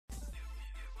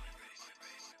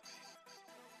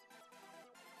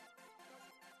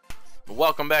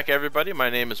Welcome back, everybody. My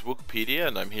name is Wukepedia,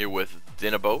 and I'm here with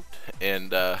Dinaboat,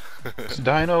 and It's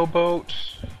Dino Boat.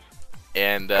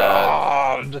 and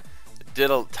God. did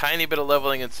a tiny bit of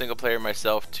leveling in single player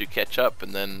myself to catch up,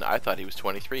 and then I thought he was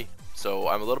 23, so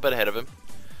I'm a little bit ahead of him.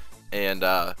 And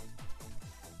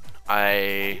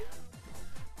I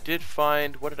did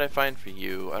find, what did I find for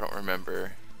you? I don't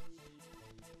remember.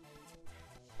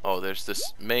 Oh, there's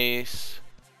this mace.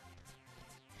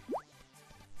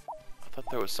 I thought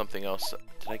there was something else.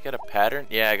 Did I get a pattern?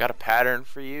 Yeah, I got a pattern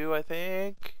for you, I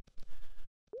think.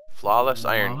 Flawless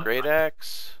Iron Great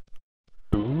Axe.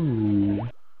 Ooh.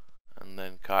 And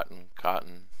then Cotton,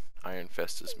 Iron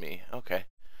Fist is me. Okay.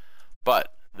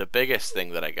 But the biggest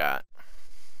thing that I got,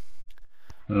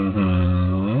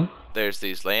 there's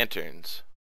these lanterns.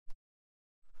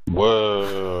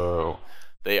 Whoa.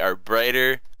 They are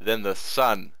brighter than the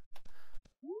sun.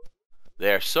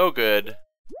 They are so good.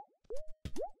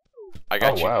 I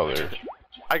got you. Wow,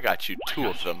 I got you 2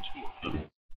 of them.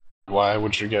 Why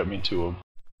would you get me 2 of them?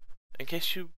 In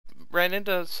case you ran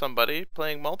into somebody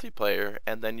playing multiplayer,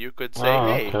 and then you could say,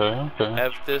 "Hey, okay. I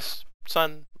have this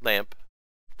sun lamp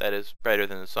that is brighter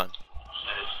than the sun."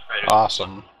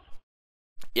 Awesome.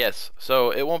 Yes,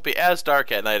 so it won't be as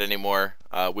dark at night anymore.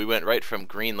 We went right from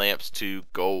green lamps to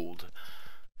gold,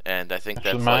 and I think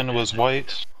Actually, that's mine like was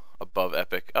white. above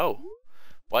epic. Oh,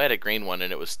 well, I had a green one,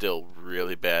 and it was still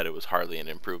really bad. It was hardly an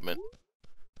improvement.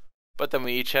 But then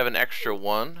we each have an extra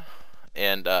one,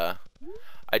 and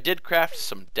I did craft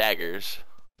some daggers,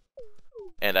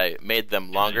 and I made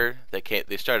them longer.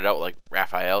 They started out like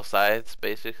Raphael scythes,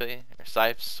 basically, or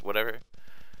scythes, whatever.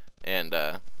 And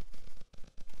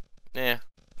yeah,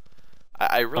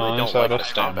 I really don't like the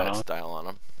combat style on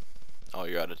them. Oh,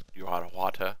 you're out of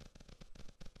water.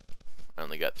 I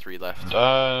only got 3 left. And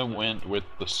I went with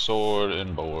the sword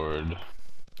and board.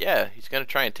 Yeah, he's gonna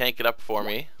try and tank it up for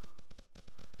me.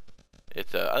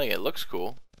 It I think it looks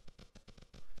cool.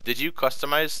 Did you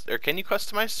customize, or can you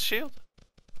customize the shield?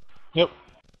 Yep.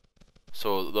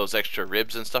 So those extra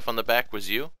ribs and stuff on the back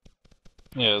was you?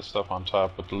 Yeah, the stuff on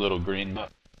top with the little green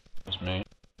nut was me.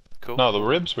 Cool. No, the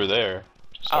ribs were there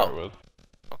to start with.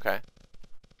 Okay.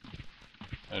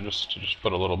 I just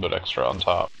put a little bit extra on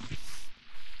top.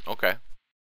 Okay.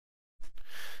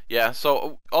 Yeah,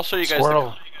 so I'll show you guys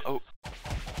Squirrel.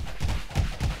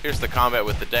 Here's the combat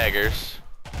with the daggers.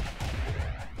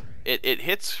 It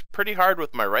hits pretty hard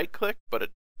with my right click, but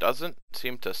it doesn't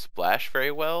seem to splash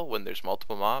very well when there's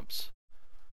multiple mobs.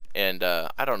 And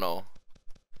I don't know.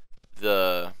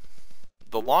 The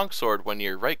longsword, when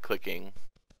you're right clicking,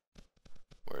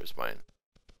 where is mine?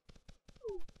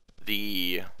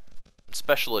 The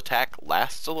special attack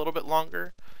lasts a little bit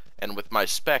longer, and with my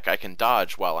spec I can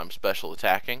dodge while I'm special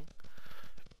attacking,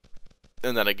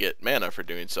 and then I get mana for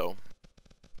doing so,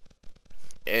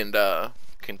 and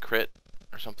can crit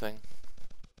or something,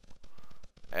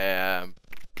 and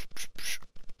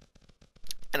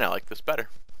I like this better.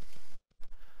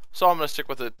 So I'm gonna stick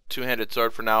with a 2-handed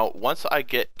sword for now. Once I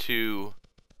get to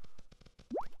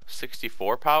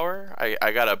 64 power,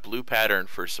 I got a blue pattern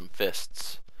for some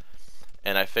fists,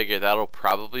 and I figure that'll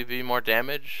probably be more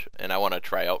damage, and I want to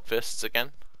try out fists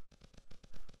again.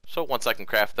 So once I can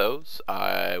craft those,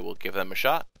 I will give them a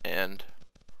shot and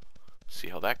see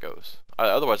how that goes.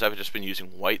 Otherwise, I've just been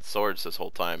using white swords this whole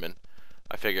time, and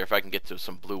I figure if I can get to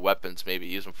some blue weapons, maybe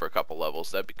use them for a couple levels,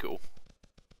 that'd be cool.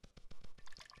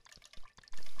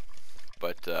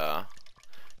 But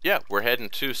yeah, we're heading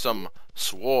to some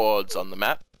swords on the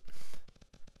map,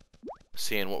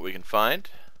 seeing what we can find.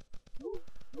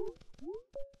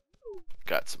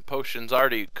 Got some potions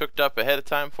already cooked up ahead of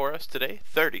time for us today,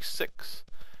 36.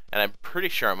 And I'm pretty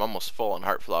sure I'm almost full on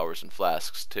heart flowers and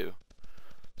flasks too.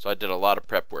 So I did a lot of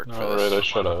prep work for this. Alright, I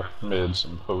should have made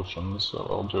some potions, so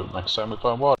I'll do it next time we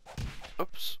find water.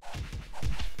 Oops.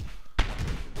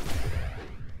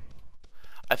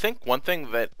 I think one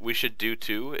thing that we should do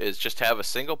too is just have a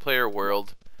single player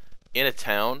world in a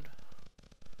town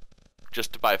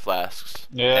just to buy flasks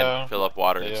and fill up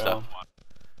water and stuff. I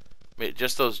mean,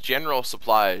 just those general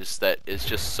supplies that is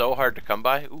just so hard to come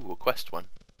by. Ooh, a quest one.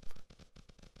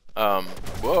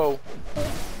 Whoa.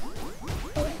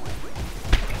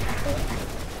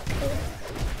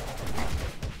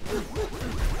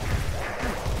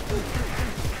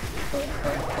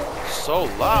 So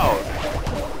loud.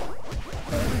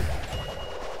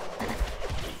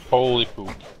 Holy poop.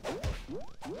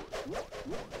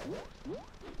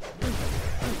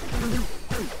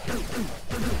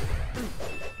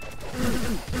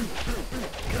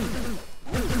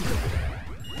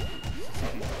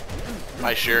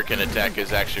 My shuriken attack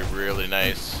is actually really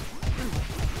nice,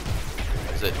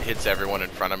 as it hits everyone in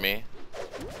front of me.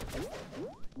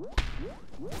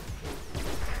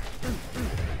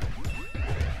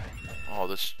 Oh,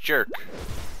 this jerk.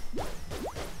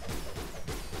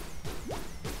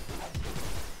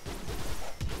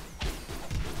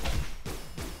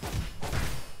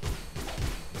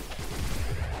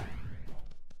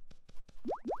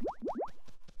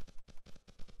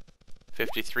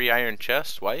 $53 iron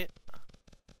chest, white?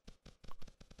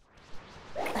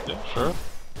 Yeah, sure.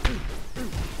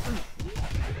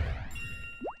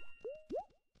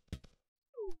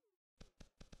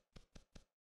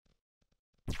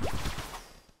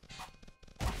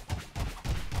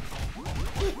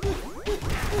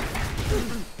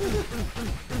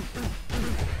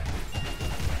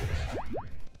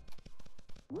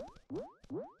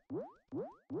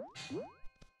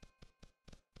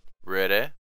 Ready?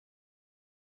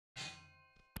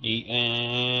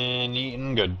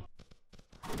 Eating good.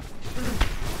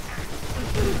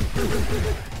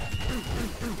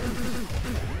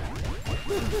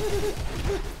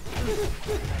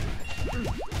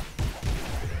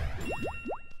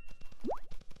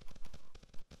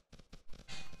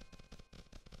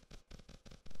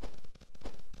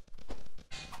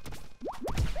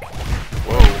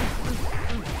 Whoa.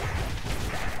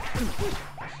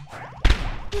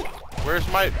 Where's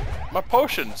my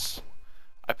potions?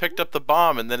 I picked up the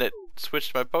bomb and then it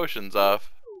switched my potions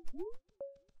off.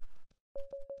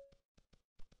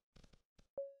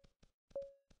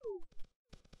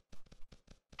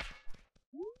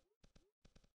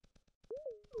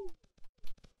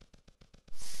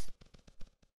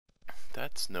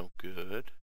 That's no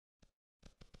good.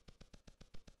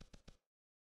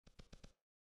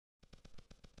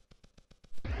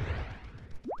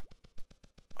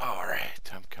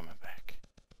 Alright, I'm coming back.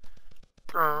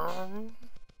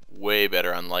 Way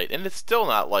better on light. And it's still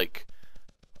not like...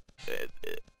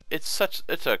 it's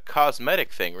a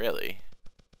cosmetic thing, really.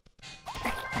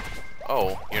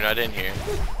 Oh, you're not in here.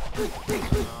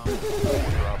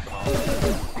 Dropping all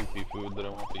the goofy food that I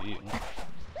won't be eating.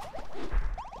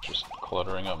 Just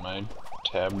cluttering up my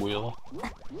tab wheel.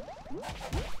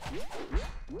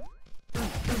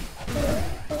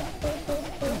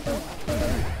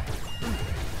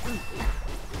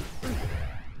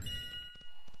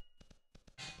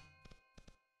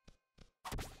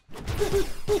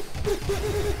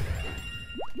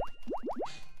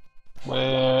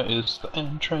 Where is the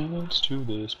entrance to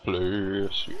this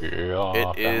place? Yeah, It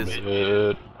I found is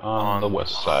it on the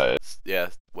west side. Yeah,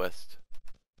 west.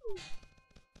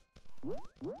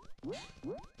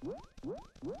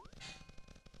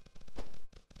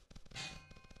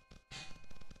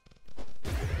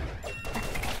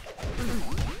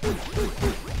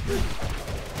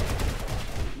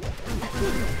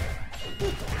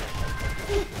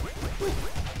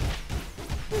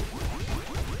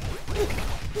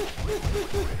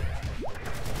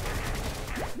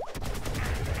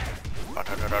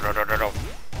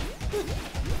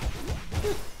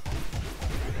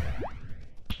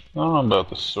 I don't know about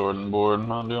the sword and board,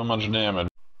 not doing much damage.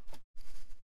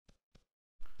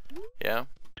 Yeah.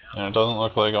 And it doesn't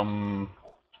look like I'm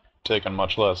taking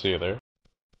much less either.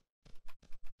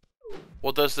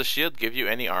 Well, does the shield give you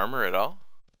any armor at all?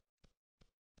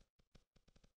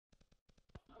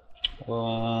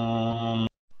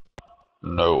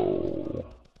 No.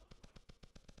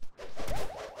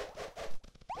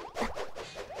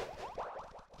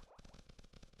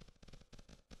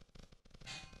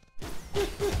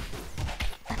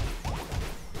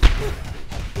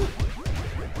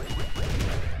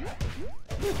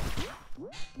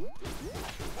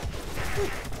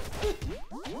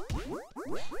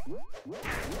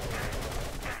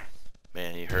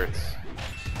 Man, he hurts.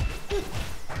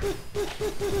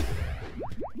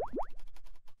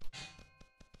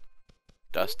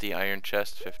 Dusty iron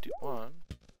chest 51.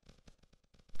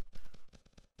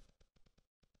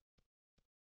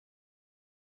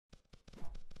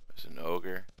 There's an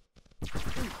ogre.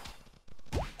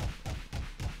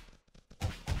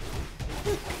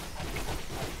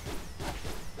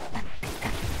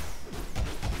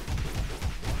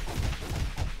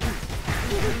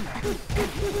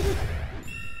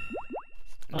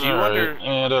 Do you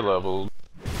and I leveled.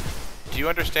 Do you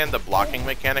understand the blocking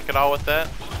mechanic at all with that?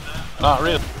 Not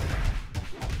really.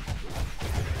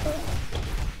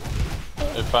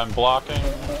 If I'm blocking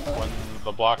when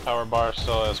the block power bar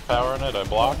still has power in it, I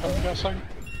block, I'm guessing?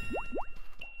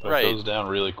 But Right. it goes down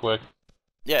really quick.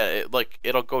 Yeah,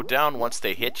 it'll go down once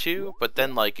they hit you, but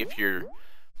then like if you're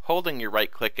holding your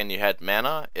right click and you had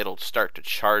mana, it'll start to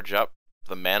charge up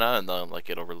the mana and then like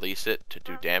it'll release it to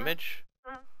do damage.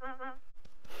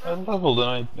 I leveled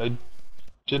and I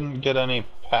didn't get any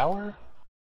power?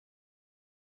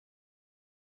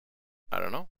 I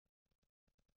don't know.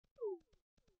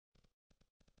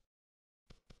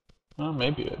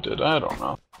 Maybe I did. I don't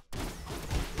know.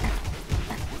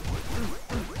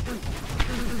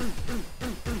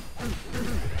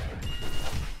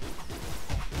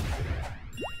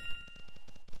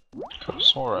 Could've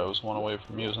swore I was one away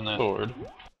from using that sword.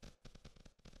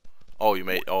 Oh, you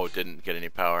made. Oh, it didn't get any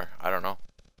power. I don't know.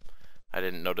 I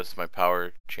didn't notice my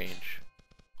power change.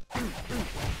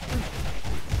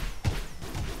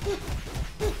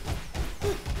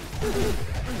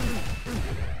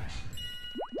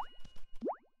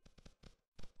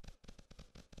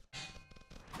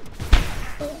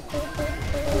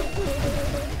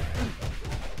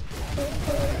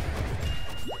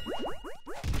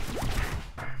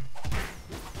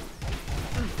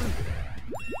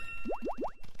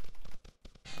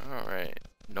 Alright.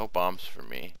 No bombs for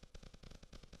me.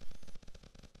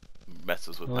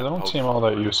 Messes with my They don't poke. seem all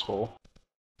that useful.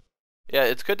 Yeah,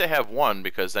 it's good to have one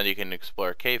because then you can explore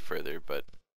a cave further, but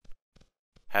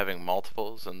having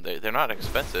multiples, and they're not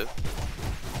expensive.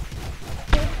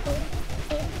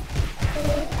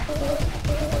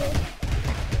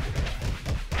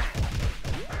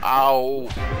 Ow!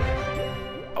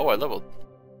 Oh, I leveled.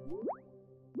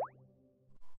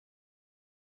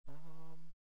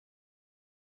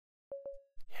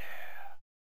 Yeah.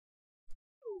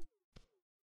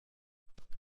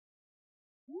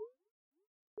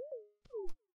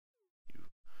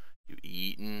 You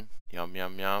eatin'? Yum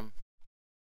yum yum.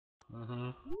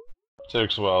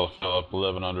 Takes a while to fill up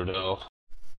 1100 health.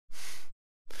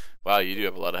 Wow, you do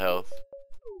have a lot of health.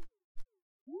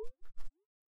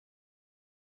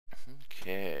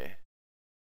 Okay.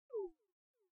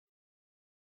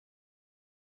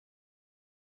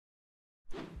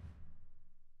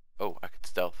 Oh, I could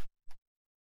stealth.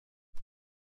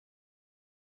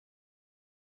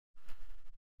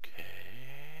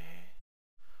 Okay.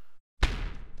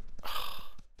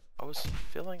 I was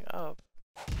filling up.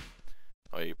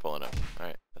 Oh, you're pulling up.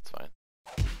 Alright, that's fine.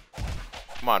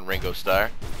 Come on, Ringo Starr.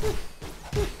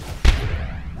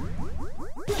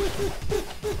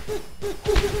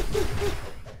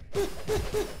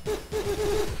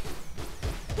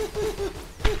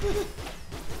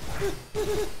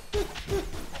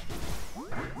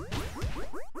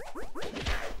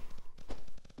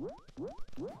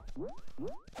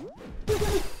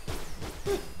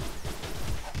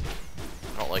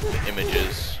 I don't like the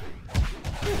images.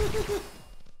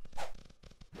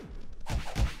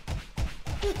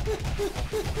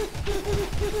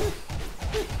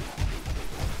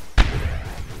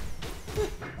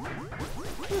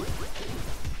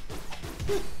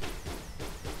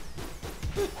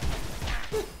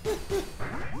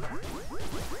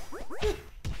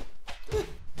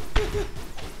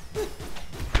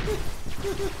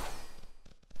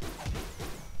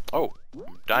 Oh,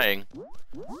 I'm dying.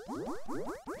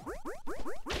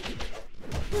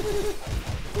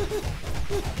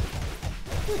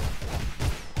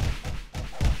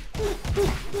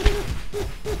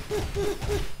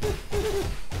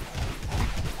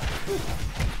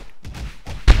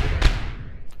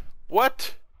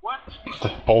 What?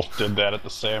 They both did that at the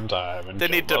same time and They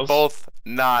need to killed us. both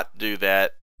not do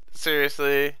that.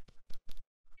 Seriously?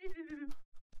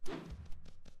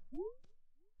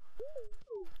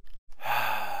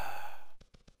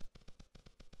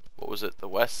 What was it? The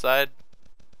west side?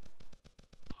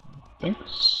 I think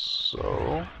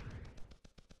so.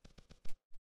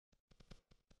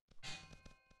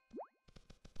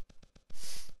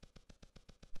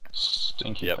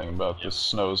 Stinky Yep. thing about this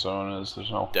snow zone is there's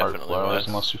no Definitely heart flowers was.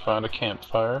 unless you find a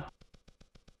campfire.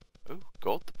 Ooh,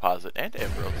 gold deposit and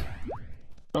emerald.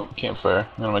 Oh, campfire.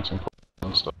 I'm gonna make some potions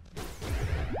and stuff.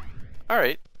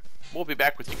 Alright. We'll be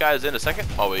back with you guys in a second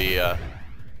while we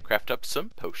craft up some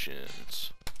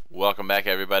potions. Welcome back,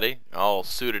 everybody. All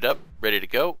suited up, ready to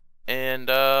go. And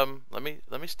let me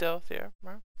stealth here.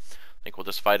 I think we'll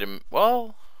just fight him.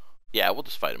 Well, yeah, we'll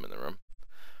just fight him in the room.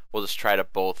 We'll just try to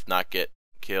both not get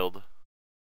killed.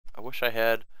 I wish I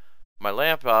had my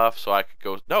lamp off so I could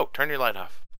go. No, turn your light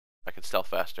off. I can stealth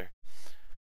faster.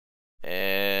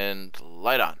 And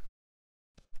light on.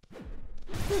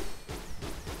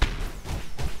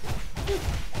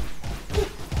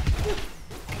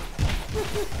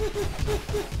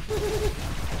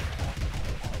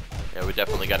 Yeah, we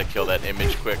definitely got to kill that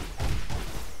image quick.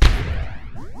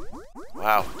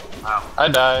 Wow. I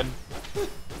died.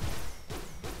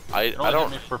 I It only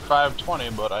don't. hit me for 520,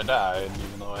 but I died,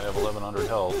 even though I have 1100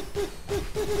 health.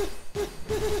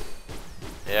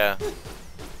 Yeah.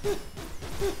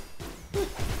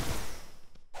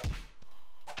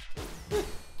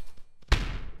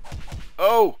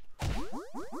 Oh!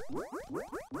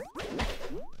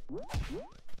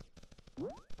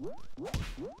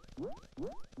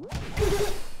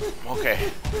 Okay.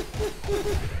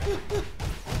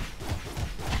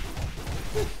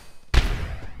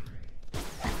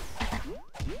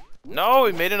 No,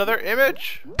 we made another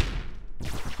image.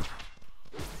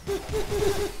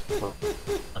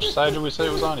 Which side did we say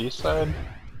it was on? East side?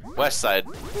 West side.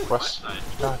 West side.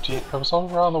 God damn, I was all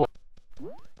around the way.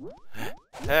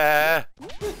 Ah.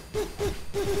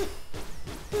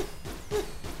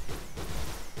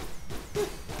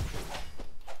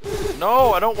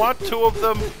 No, I don't want two of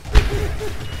them.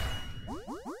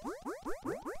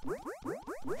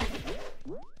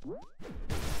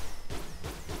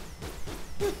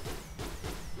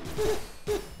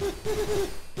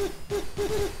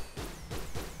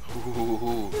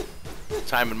 Ooh,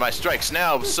 timing my strikes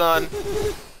now, son.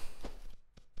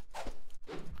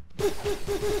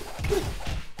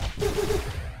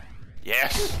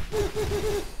 Yes.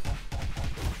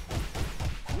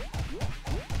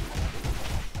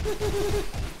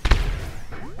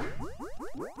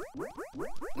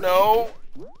 No.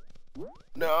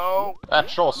 No.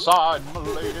 At your side, my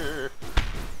lady.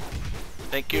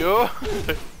 Thank you.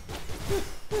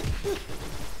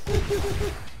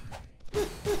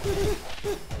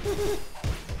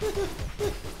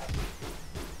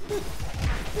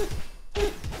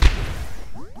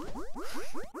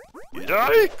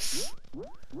 Yikes!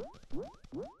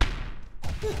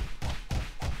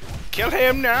 Kill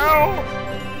him now!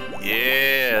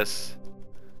 Yes!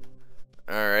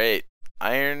 Alright.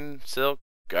 Iron, silk,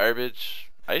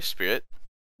 garbage, ice spirit.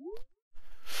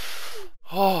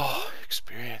 Oh,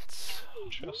 experience.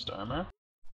 Chest armor.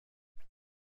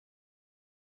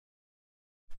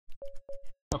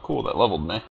 Oh cool, that leveled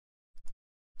me.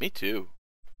 Me too.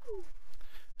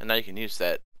 And now you can use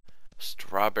that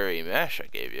strawberry mash I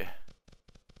gave you.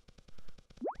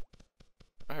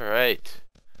 Alright.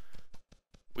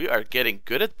 We are getting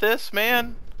good at this,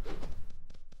 man.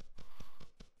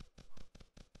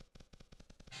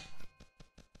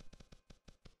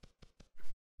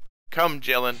 Come,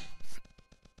 Jellin.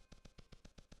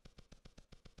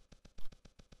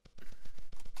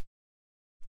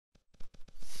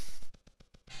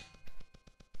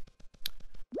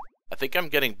 I think I'm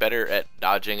getting better at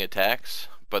dodging attacks,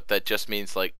 but that just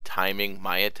means like timing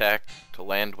my attack to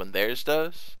land when theirs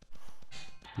does.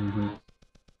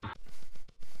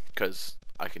 Because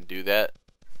I can do that.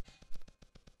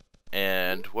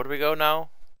 And where do we go now?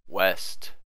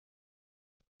 West.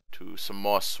 To some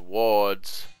more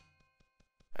swords.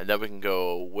 And then we can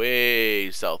go way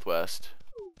southwest.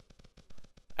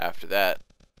 After that.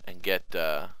 And get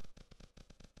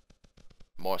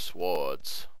more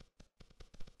swords.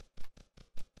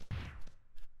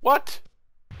 What?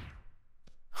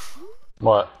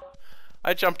 What?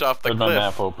 I jumped off the Had cliff. my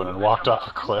map open and walked off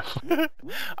a cliff.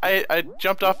 I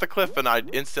jumped off the cliff and I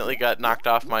instantly got knocked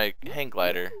off my hang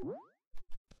glider.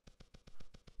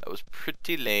 That was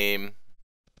pretty lame.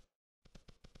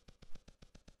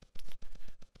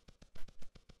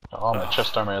 Oh, my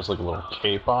chest armor has like a little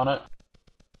cape on it.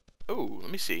 Ooh,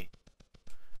 let me see.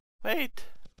 Wait.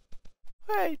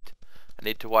 Wait. I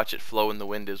need to watch it flow in the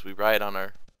wind as we ride on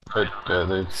our...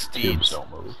 The Steeds. tubes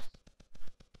don't move.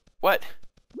 What?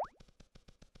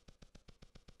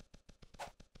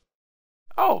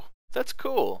 Oh, that's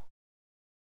cool.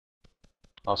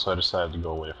 Also, I decided to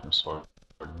go away from sword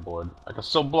and board. I can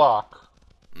still block.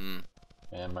 Mm.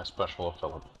 And my special will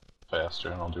fill up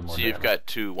faster and I'll do more So you've damage. got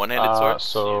two one-handed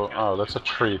swords? Oh, that's a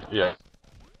tree. Yeah.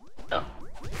 Yeah.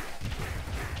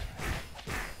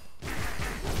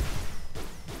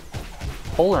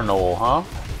 Polar knoll, huh?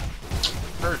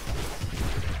 Hurt.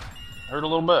 Hurt a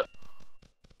little bit.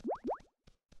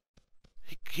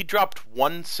 He dropped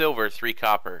 1 silver, 3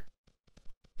 copper.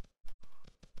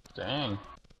 Dang.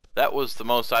 That was the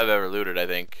most I've ever looted, I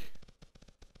think.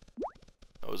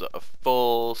 That was a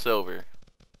full silver.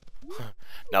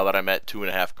 Now that I'm at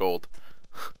 2.5 gold.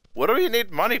 What do you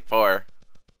need money for?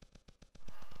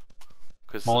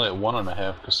 I'm only at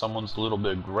 1.5 because someone's a little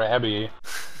bit grabby.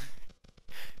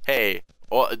 Hey,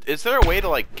 well, is there a way to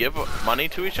like give money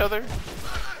to each other?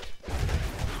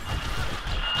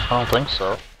 I don't think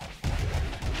so.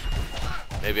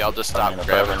 Maybe I'll just stop I mean, if I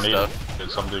grabbing ever need stuff.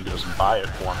 it, somebody just buy it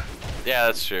for me. Yeah,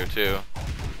 that's true too.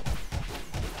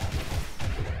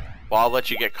 Well, I'll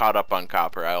let you get caught up on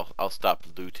copper. I'll stop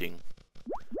looting.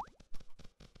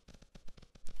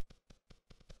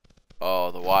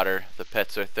 Oh, the water. The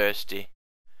pets are thirsty.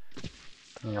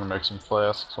 I'm gonna make some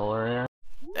flasks over here.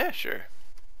 Yeah, sure.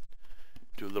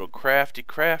 Do a little crafty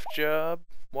craft job.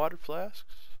 Water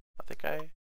flasks. Yeah,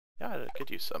 I could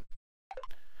use some.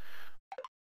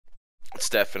 It's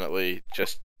definitely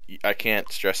just, I can't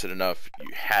stress it enough. You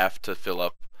have to fill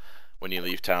up when you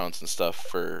leave towns and stuff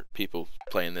for people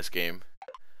playing this game.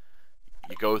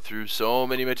 You go through so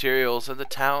many materials and the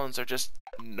towns are just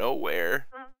nowhere.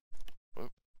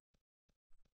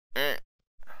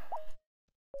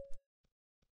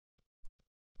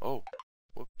 Oh,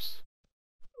 whoops.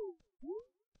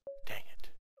 Dang it.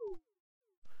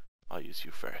 I'll use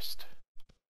you first.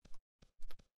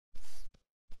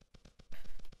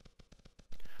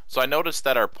 So I noticed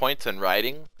that our points in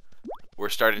riding were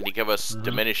starting to give us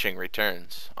diminishing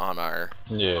returns on our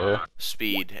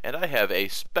speed. And I have a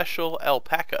special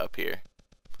alpaca up here.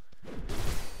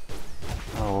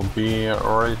 I'll be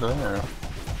right there.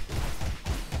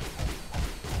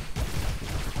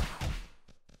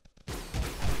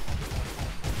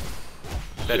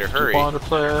 Better hurry. Water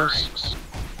flasks.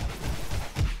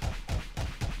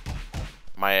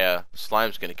 My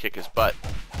slime's gonna kick his butt.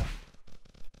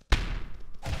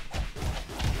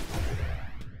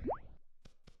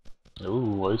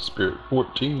 Ooh, Ice Spirit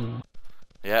 14.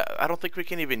 Yeah, I don't think we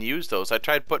can even use those. I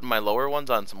tried putting my lower ones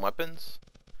on some weapons.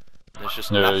 There's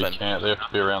just nothing. No, you can't. They have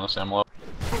to be around the same level.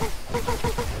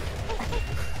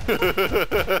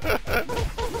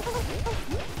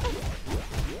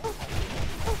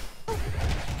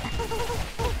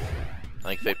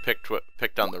 I think they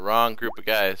picked on the wrong group of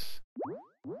guys.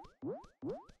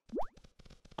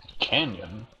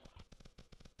 Canyon.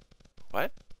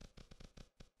 What?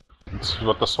 That's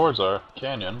what the swords are.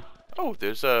 Canyon. Oh,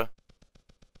 there's a...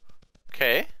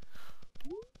 Okay.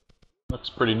 Looks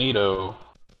pretty neato.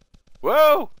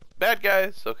 Whoa! Bad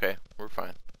guys! Okay, we're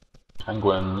fine.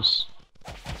 Penguins.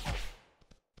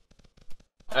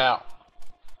 Ow.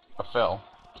 I fell.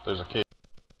 There's a cave.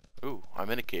 Ooh, I'm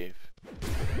in a cave.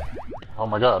 Oh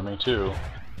my god, me too.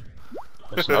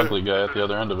 There's an ugly guy at the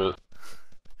other end of it.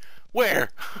 Where?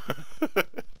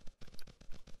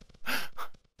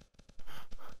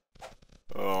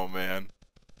 Oh man.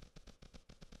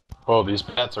 Oh, these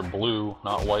bats are blue,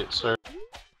 not white, sir.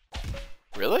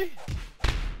 Really?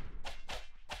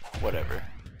 Whatever.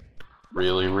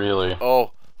 Really, really.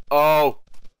 Oh. Oh!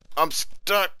 I'm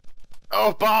stuck!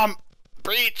 Oh, bomb!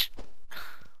 Breach!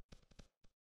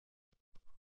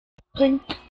 Pink.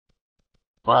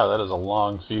 Wow, that is a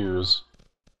long fuse.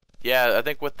 Yeah, I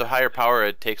think with the higher power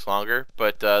it takes longer,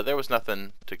 but there was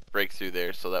nothing to break through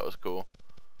there, so that was cool.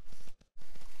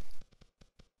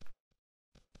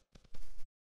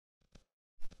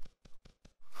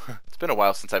 It's been a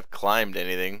while since I've climbed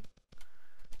anything.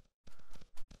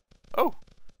 Oh,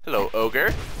 hello,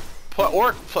 ogre.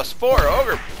 Orc +4,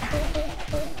 ogre.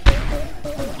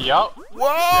 Yup.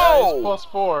 Whoa! Yeah, he's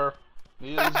 +4.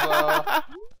 He is,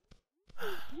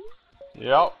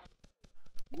 Yup.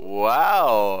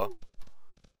 Wow.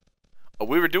 Oh,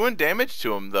 we were doing damage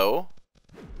to him, though.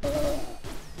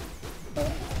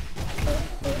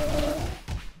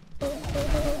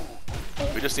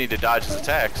 We just need to dodge his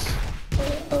attacks.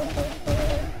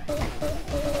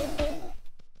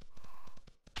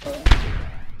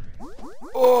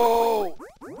 Oh!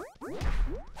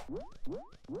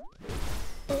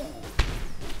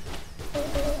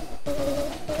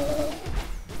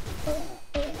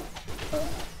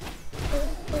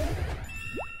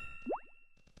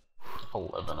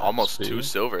 11 Almost XP. 2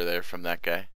 silver there from that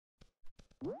guy.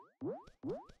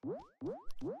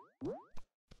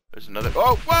 There's another.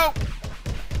 Oh, whoa!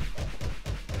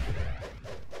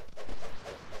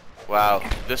 Wow,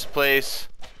 this place.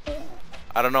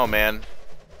 I don't know, man.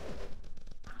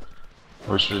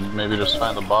 We should maybe just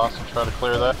find the boss and try to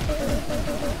clear that.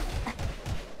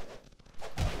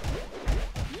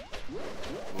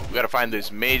 We gotta find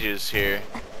these mages here.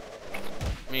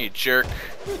 Me, jerk.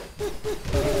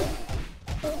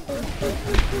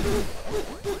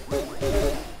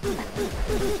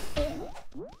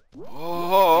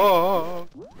 Oh.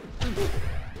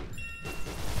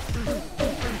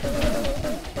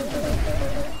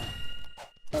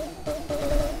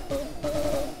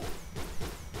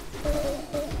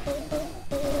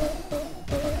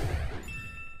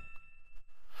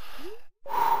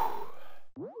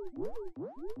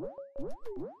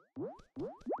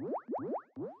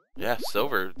 Yeah,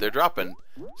 silver. They're dropping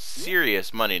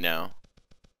serious money now.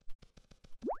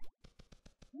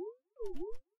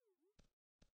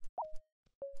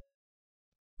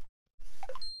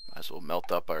 Might as well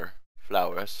melt up our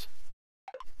flowers.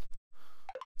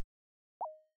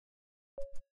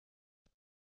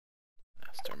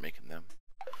 Start making them.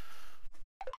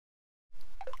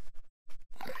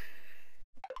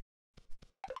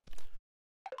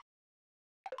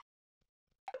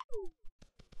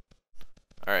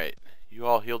 Alright, you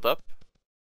all healed up?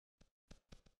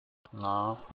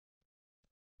 No.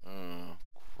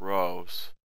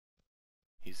 Gross.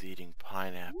 He's eating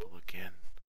pineapple again.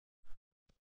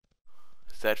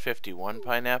 that 51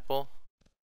 pineapple?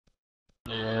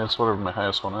 Yeah, it's whatever my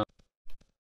highest one is.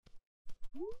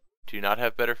 Do you not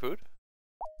have better food?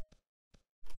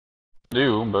 I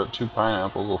do, but 2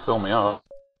 pineapples will fill me up.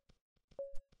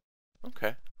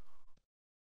 Okay.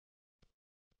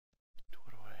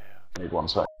 What do I have? Need 1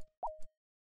 sec.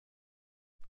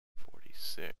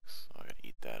 46. Oh, I gotta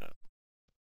eat that up.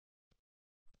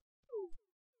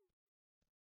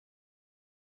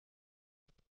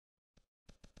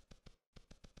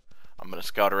 I'm gonna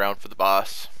scout around for the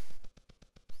boss.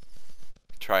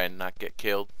 Try and not get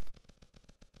killed.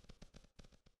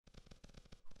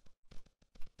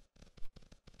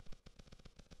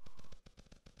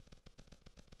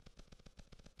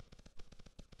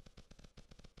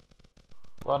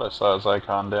 I thought I saw his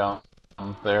icon down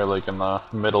there, like in the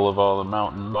middle of all the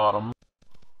mountain bottom.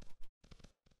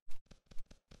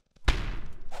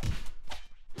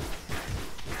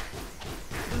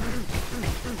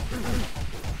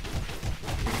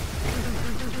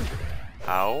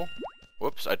 Ow.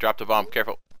 Whoops, I dropped a bomb.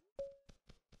 Careful.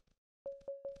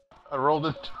 I rolled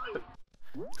it.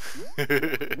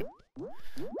 There's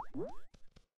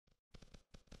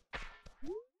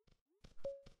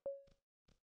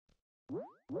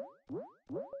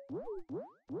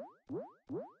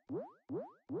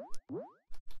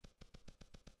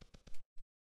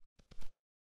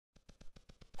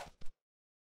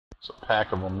a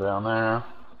pack of them down there.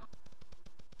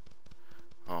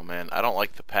 Oh man, I don't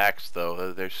like the packs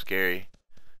though. They're scary.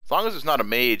 As long as it's not a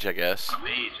mage, I guess.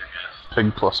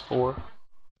 Pig +4.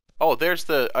 Oh, there's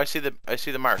the. I see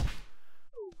the mark.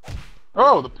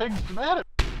 Oh, the pig's mad at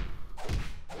me.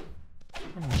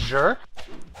 Jerk.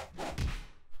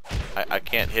 I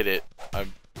can't hit it.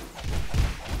 I'm.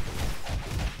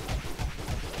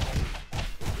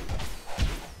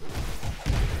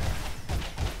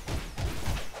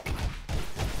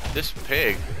 This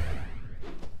pig.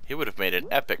 He would have made an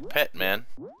epic pet, man.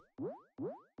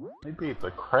 He beat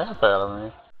the crap out of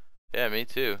me. Yeah, me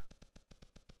too.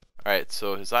 Alright,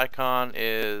 so his icon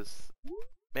is...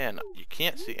 Man, you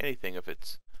can't see anything if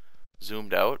it's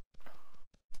zoomed out.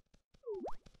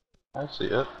 I see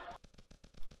it.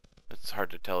 It's hard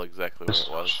to tell exactly where Just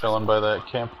it was. chilling by that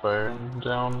campfire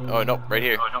down... Oh, no, right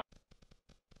here.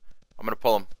 I'm gonna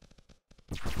pull him.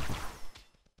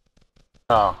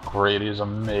 Oh, great, he's a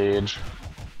mage.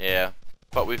 Yeah,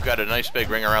 but we've got a nice big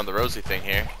ring around the rosy thing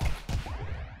here.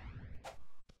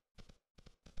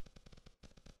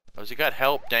 Oh, has he got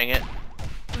help? Dang it.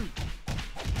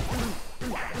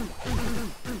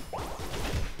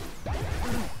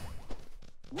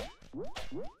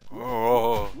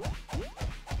 Oh.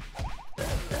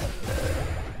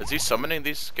 Is he summoning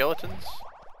these skeletons?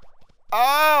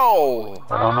 Oh!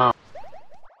 I don't know.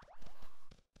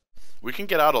 We can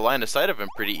get out of line of sight of him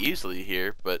pretty easily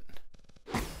here, but...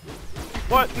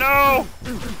 What? No!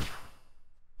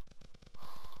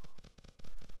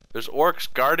 There's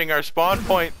orcs guarding our spawn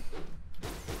point.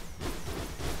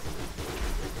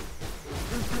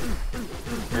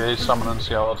 Yeah, he's summoning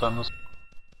skeletons.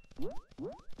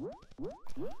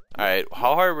 Alright,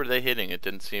 how hard were they hitting? It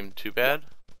didn't seem too bad.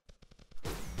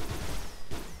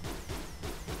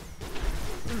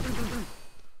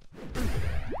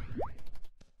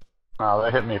 Oh,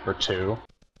 they hit me for 2.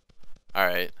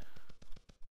 Alright.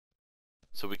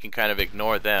 So we can kind of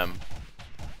ignore them.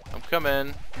 I'm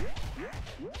coming.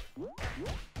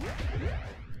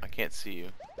 I can't see you.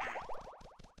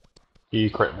 He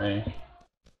crit me.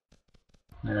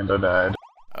 And I died.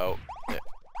 Oh. Yeah.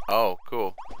 Oh,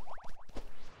 cool.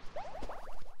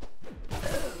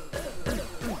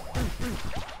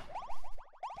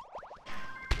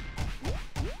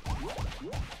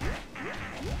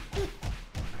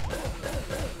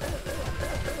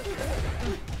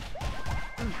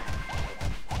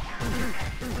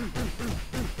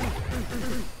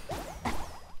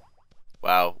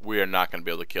 Wow, we are not going to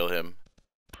be able to kill him.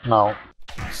 No.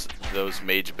 Those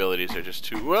mage abilities are just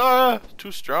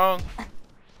too strong.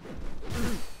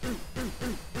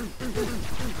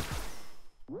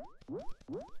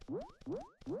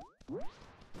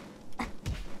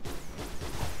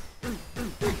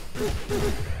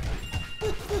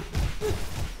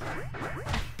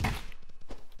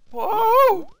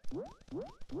 Whoa!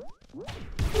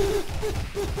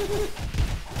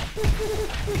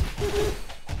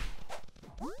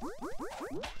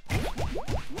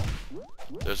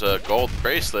 There's a gold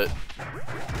bracelet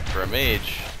for a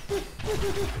mage.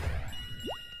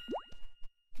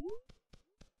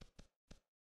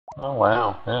 Oh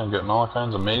wow, yeah, I'm getting all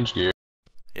kinds of mage gear.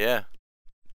 Yeah.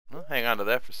 Well, hang on to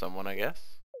that for someone, I guess.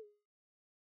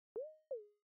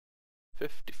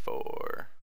 54.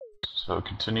 So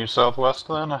continue southwest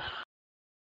then?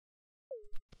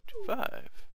 5.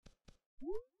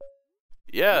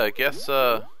 Yeah, I guess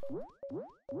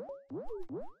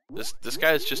this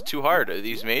guy's just too hard.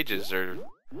 These mages are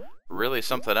really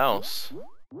something else.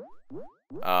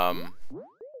 Gotta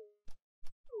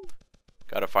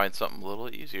find something a little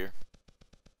easier.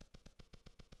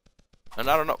 And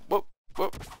I don't know. Whoop,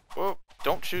 whoop, whoop.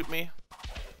 Don't shoot me.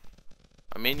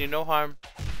 I mean you no harm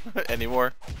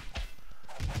anymore.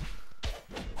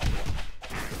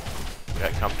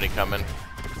 Got company coming.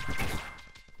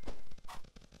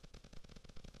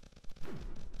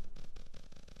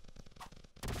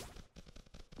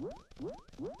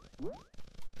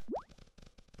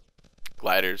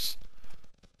 Gliders.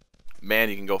 Man,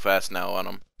 you can go fast now on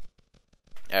them.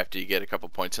 After you get a couple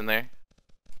points in there.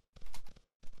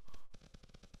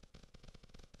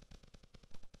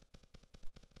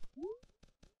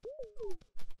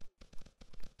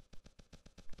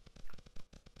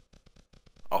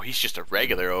 Oh, he's just a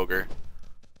regular ogre.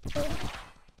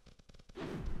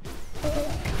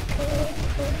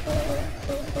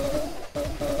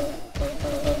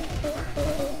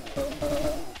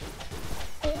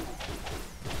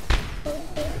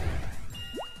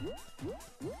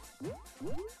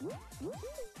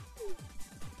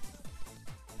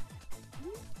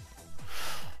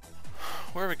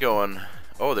 Where are we going?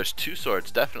 Oh, there's 2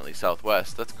 swords, definitely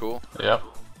southwest. That's cool. Yep.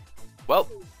 Well,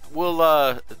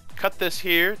 we'll cut this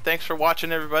here. Thanks for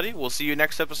watching, everybody. We'll see you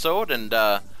next episode, and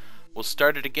we'll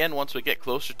start it again once we get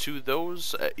closer to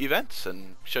those events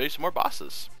and show you some more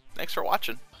bosses. Thanks for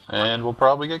watching. And we'll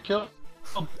probably get killed.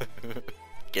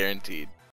 Guaranteed.